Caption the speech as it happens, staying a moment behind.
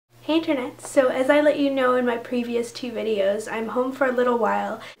Hey internet, so as I let you know in my previous two videos, I'm home for a little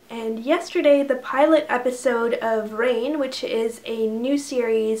while, and yesterday the pilot episode of Reign, which is a new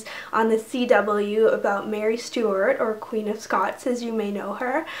series on the CW about Mary Stewart, or Queen of Scots as you may know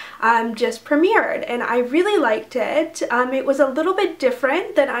her, just premiered, and I really liked it. It was a little bit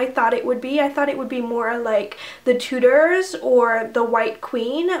different than I thought it would be. I thought it would be more like the Tudors or the White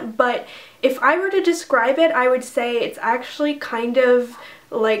Queen, but if I were to describe it, I would say it's actually kind of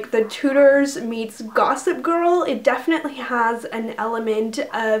like the Tudors meets Gossip Girl. It definitely has an element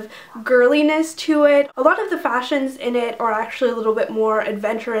of girliness to it. A lot of the fashions in it are actually a little bit more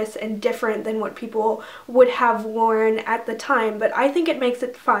adventurous and different than what people would have worn at the time, but I think it makes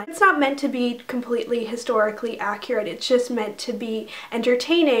it fun. It's not meant to be completely historically accurate, it's just meant to be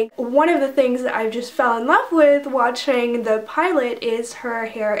entertaining. One of the things that I just fell in love with watching the pilot is her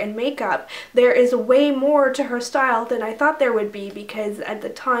hair and makeup. There is way more to her style than I thought there would be, because at the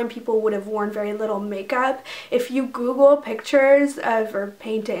time people would have worn very little makeup. If you Google pictures of or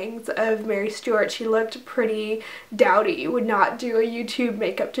paintings of Mary Stewart, she looked pretty dowdy. You would not do a YouTube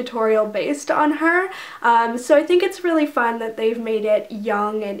makeup tutorial based on her. So I think it's really fun that they've made it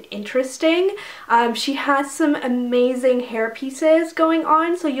young and interesting. She has some amazing hair pieces going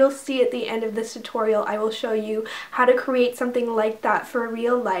on, so you'll see at the end of this tutorial I will show you how to create something like that for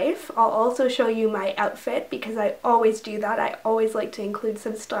real life. I'll also show you my outfit because I always do that. I always like to include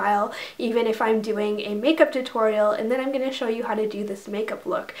some style even if I'm doing a makeup tutorial, and then I'm going to show you how to do this makeup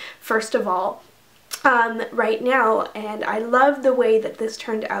look first of all right now. And I love the way that this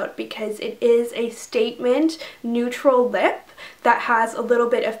turned out because it is a statement neutral lip that has a little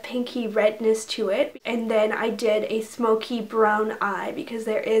bit of pinky redness to it, and then I did a smoky brown eye because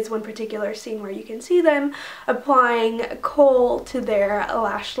there is one particular scene where you can see them applying kohl to their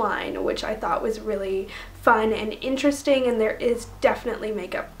lash line, which I thought was really fun and interesting, and there is definitely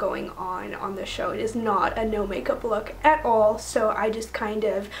makeup going on the show. It is not a no makeup look at all, so I just kind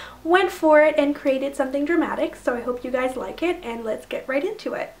of went for it and created something dramatic. So I hope you guys like it, and let's get right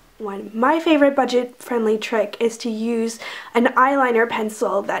into it. My favorite budget-friendly trick is to use an eyeliner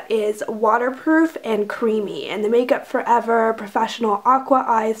pencil that is waterproof and creamy, and the Makeup Forever Professional Aqua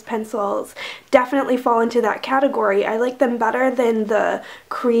Eyes pencils definitely fall into that category. I like them better than the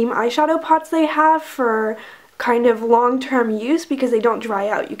cream eyeshadow pots they have for kind of long-term use because they don't dry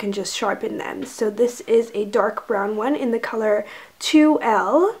out. You can just sharpen them. So this is a dark brown one in the color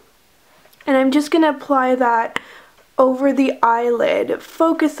 2Elle, and I'm just going to apply that over the eyelid,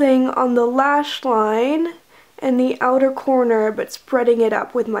 focusing on the lash line and the outer corner, but spreading it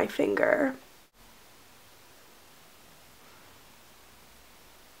up with my finger.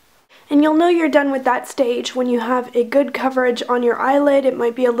 And you'll know you're done with that stage when you have a good coverage on your eyelid. It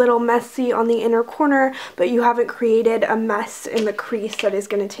might be a little messy on the inner corner, but you haven't created a mess in the crease that is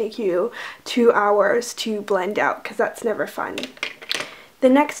going to take you 2 hours to blend out, because that's never fun. The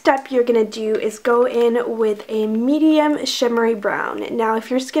next step you're going to do is go in with a medium shimmery brown. Now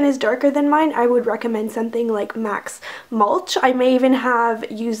if your skin is darker than mine, I would recommend something like MAC's Mulch. I may even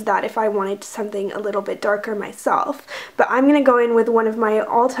have used that if I wanted something a little bit darker myself. But I'm going to go in with one of my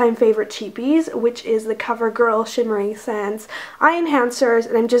all-time favorite cheapies, which is the CoverGirl Shimmering Sands Eye Enhancers,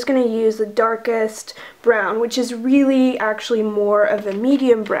 and I'm just going to use the darkest brown, which is really actually more of a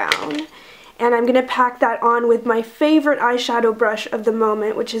medium brown. And I'm going to pack that on with my favorite eyeshadow brush of the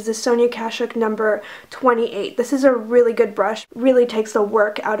moment, which is the Sonia Kashuk number 28. This is a really good brush. Really takes the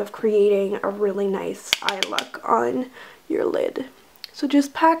work out of creating a really nice eye look on your lid. So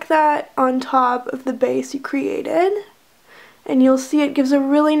just pack that on top of the base you created, and you'll see it gives a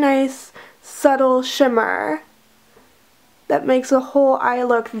really nice subtle shimmer that makes the whole eye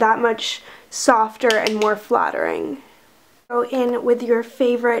look that much softer and more flattering. Go in with your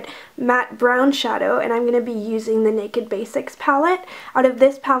favorite matte brown shadow, and I'm going to be using the Naked Basics palette. Out of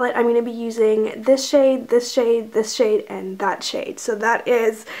this palette, I'm going to be using this shade, this shade, this shade, and that shade. So that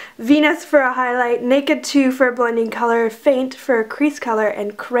is Venus for a highlight, Naked 2 for a blending color, Faint for a crease color,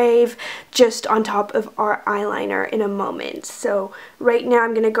 and Crave just on top of our eyeliner in a moment. So right now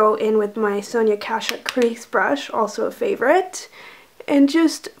I'm going to go in with my Sonia Kashuk crease brush, also a favorite, and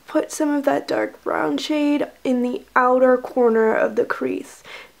just put some of that dark brown shade in the outer corner of the crease.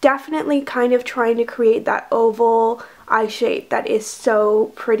 Definitely kind of trying to create that oval eye shape that is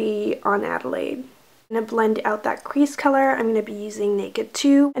so pretty on Adelaide. I'm going to blend out that crease color. I'm going to be using Naked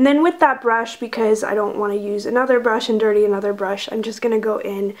 2. And then with that brush, because I don't want to use another brush and dirty another brush, I'm just going to go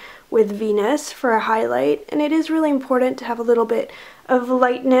in with Venus for a highlight. And it is really important to have a little bit of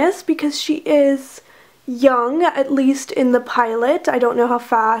lightness because she is young, at least in the pilot. I don't know how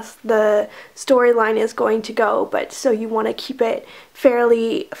fast the storyline is going to go, but so you want to keep it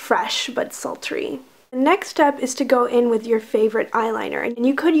fairly fresh but sultry. The next step is to go in with your favorite eyeliner, and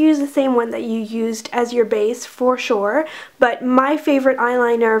you could use the same one that you used as your base for sure, but my favorite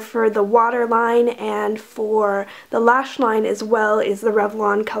eyeliner for the waterline and for the lash line as well is the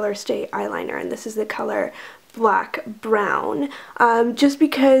Revlon Color Stay eyeliner, and this is the color Black Brown, just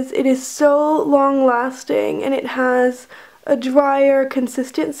because it is so long lasting and it has a drier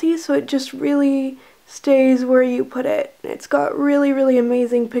consistency, so it just really stays where you put it. It's got really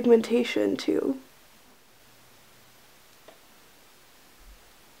amazing pigmentation too.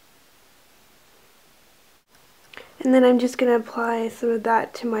 And then I'm just going to apply some of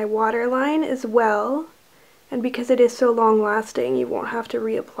that to my waterline as well. And because it is so long lasting, you won't have to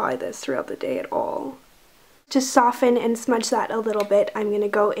reapply this throughout the day at all. To soften and smudge that a little bit, I'm going to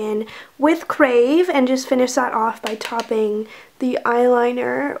go in with Crave and just finish that off by topping the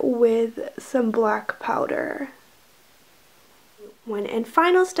eyeliner with some black powder. One and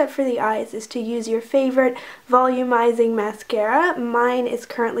final step for the eyes is to use your favorite volumizing mascara. Mine is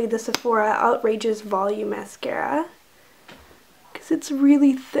currently the Sephora Outrageous Volume Mascara because it's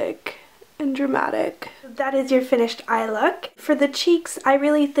really thick and dramatic. That is your finished eye look. For the cheeks, I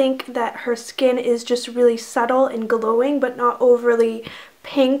really think that her skin is just really subtle and glowing but not overly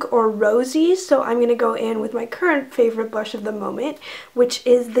pink or rosy, so I'm going to go in with my current favorite blush of the moment, which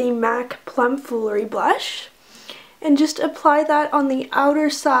is the MAC Plum Foolery blush, and just apply that on the outer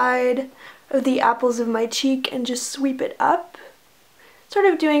side of the apples of my cheek and just sweep it up. Sort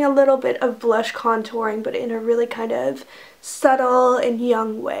of doing a little bit of blush contouring, but in a really kind of subtle and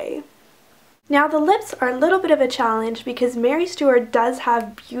young way. Now the lips are a little bit of a challenge because Mary Stewart does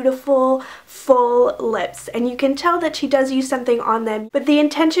have beautiful full lips, and you can tell that she does use something on them, but the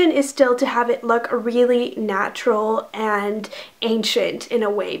intention is still to have it look really natural and ancient in a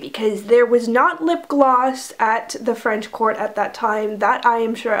way, because there was not lip gloss at the French court at that time, that I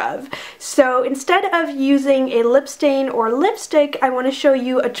am sure of. So instead of using a lip stain or lipstick, I want to show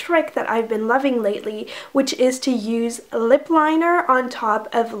you a trick that I've been loving lately, which is to use lip liner on top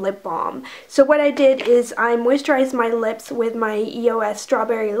of lip balm. So what I did is I moisturized my lips with my EOS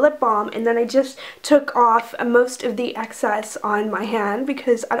Strawberry Lip Balm, and then I just took off most of the excess on my hand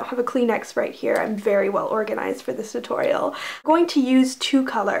because I don't have a Kleenex right here. I'm very well organized for this tutorial. I'm going to use two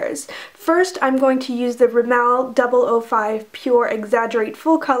colors. First, I'm going to use the Rimmel 005 Pure Exaggerate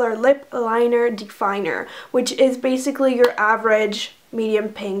Full Color Lip Liner Definer, which is basically your average medium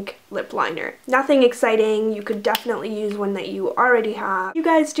pink lip liner. Nothing exciting. You could definitely use one that you already have. If you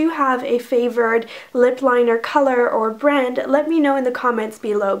guys do have a favored lip liner color or brand, let me know in the comments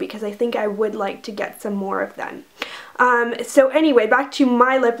below because I think I would like to get some more of them. So anyway, back to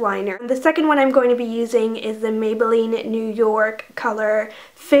my lip liner. The second one I'm going to be using is the Maybelline New York color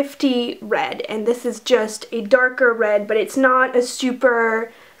 50 Red, and this is just a darker red, but it's not a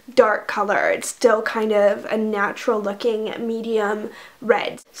super dark color. It's still kind of a natural looking medium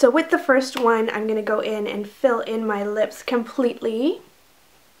red. So with the first one, I'm going to go in and fill in my lips completely.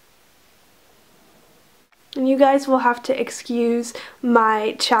 And you guys will have to excuse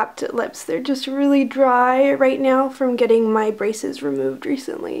my chapped lips. They're just really dry right now from getting my braces removed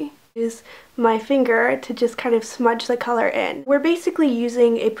recently. Use my finger to just kind of smudge the color in. We're basically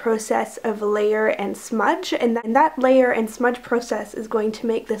using a process of layer and smudge, and that layer and smudge process is going to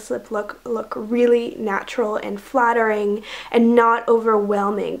make this lip look really natural and flattering and not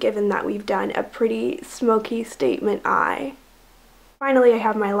overwhelming, given that we've done a pretty smoky statement eye. Finally, I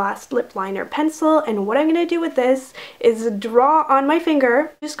have my last lip liner pencil, and what I'm going to do with this is draw on my finger.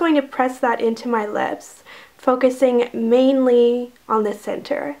 I'm just going to press that into my lips, focusing mainly on the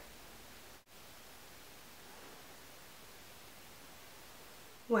center.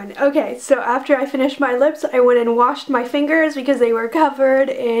 Okay, so after I finished my lips, I went and washed my fingers because they were covered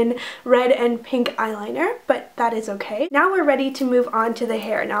in red and pink eyeliner, but that is okay. Now we're ready to move on to the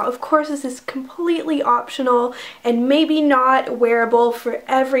hair. Now, of course, this is completely optional and maybe not wearable for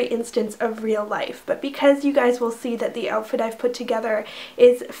every instance of real life, but because you guys will see that the outfit I've put together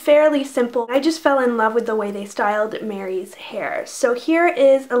is fairly simple, I just fell in love with the way they styled Mary's hair. So here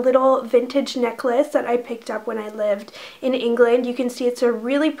is a little vintage necklace that I picked up when I lived in England. You can see it's a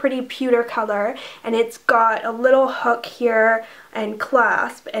really pretty pewter color, and it's got a little hook here and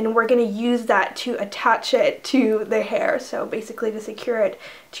clasp, and we're going to use that to attach it to the hair, so basically to secure it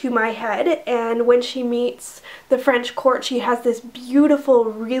to my head. And when she meets the French court, she has this beautiful,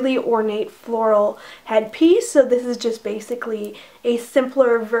 really ornate floral headpiece, so this is just basically a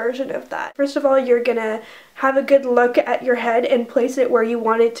simpler version of that. First of all, you're gonna have a good look at your head and place it where you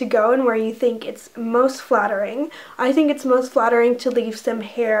want it to go and where you think it's most flattering. I think it's most flattering to leave some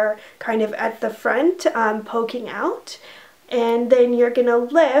hair kind of at the front, poking out. And then you're gonna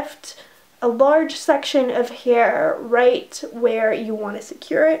lift a large section of hair right where you want to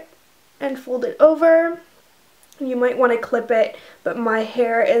secure it and fold it over. You might want to clip it, but my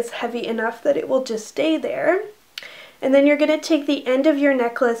hair is heavy enough that it will just stay there. And then you're going to take the end of your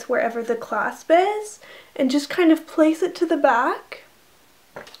necklace wherever the clasp is and just kind of place it to the back.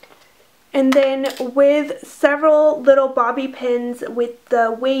 And then with several little bobby pins with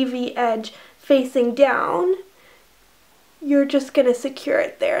the wavy edge facing down, you're just going to secure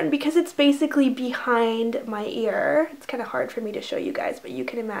it there. And because it's basically behind my ear, it's kind of hard for me to show you guys, but you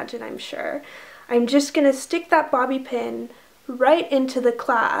can imagine, I'm sure. I'm just going to stick that bobby pin right into the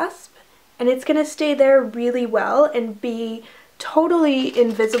clasp, and it's going to stay there really well and be totally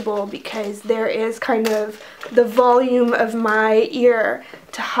invisible because there is kind of the volume of my ear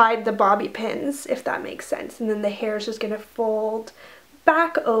to hide the bobby pins, if that makes sense. And then the hair is just going to fold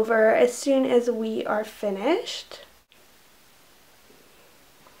back over as soon as we are finished.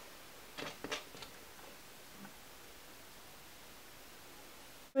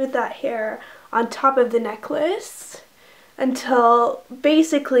 With that hair on top of the necklace until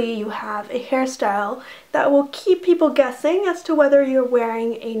basically you have a hairstyle that will keep people guessing as to whether you're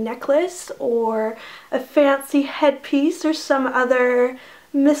wearing a necklace or a fancy headpiece or some other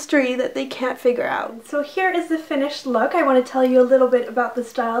mystery that they can't figure out. So here is the finished look. I want to tell you a little bit about the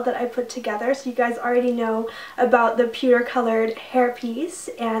style that I put together, so you guys already know about the pewter colored hairpiece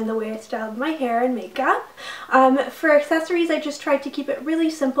and the way I styled my hair and makeup. For accessories, I just tried to keep it really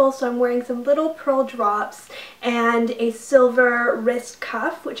simple, so I'm wearing some little pearl drops and a silver wrist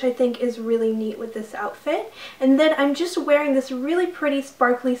cuff, which I think is really neat with this outfit. And then I'm just wearing this really pretty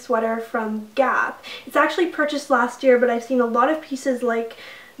sparkly sweater from Gap. It's actually purchased last year, but I've seen a lot of pieces like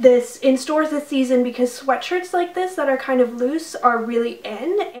this in stores this season because sweatshirts like this that are kind of loose are really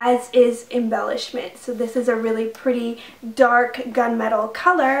in, as is embellishment. So this is a really pretty dark gunmetal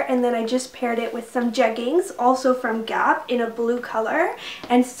color, and then I just paired it with some jeggings, also from Gap, in a blue color,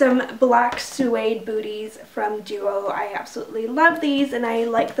 and some black suede booties from Duo. I absolutely love these, and I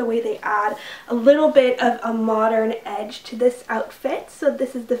like the way they add a little bit of a modern edge to this outfit. So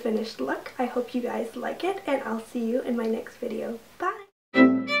this is the finished look. I hope you guys like it, and I'll see you in my next video. Bye!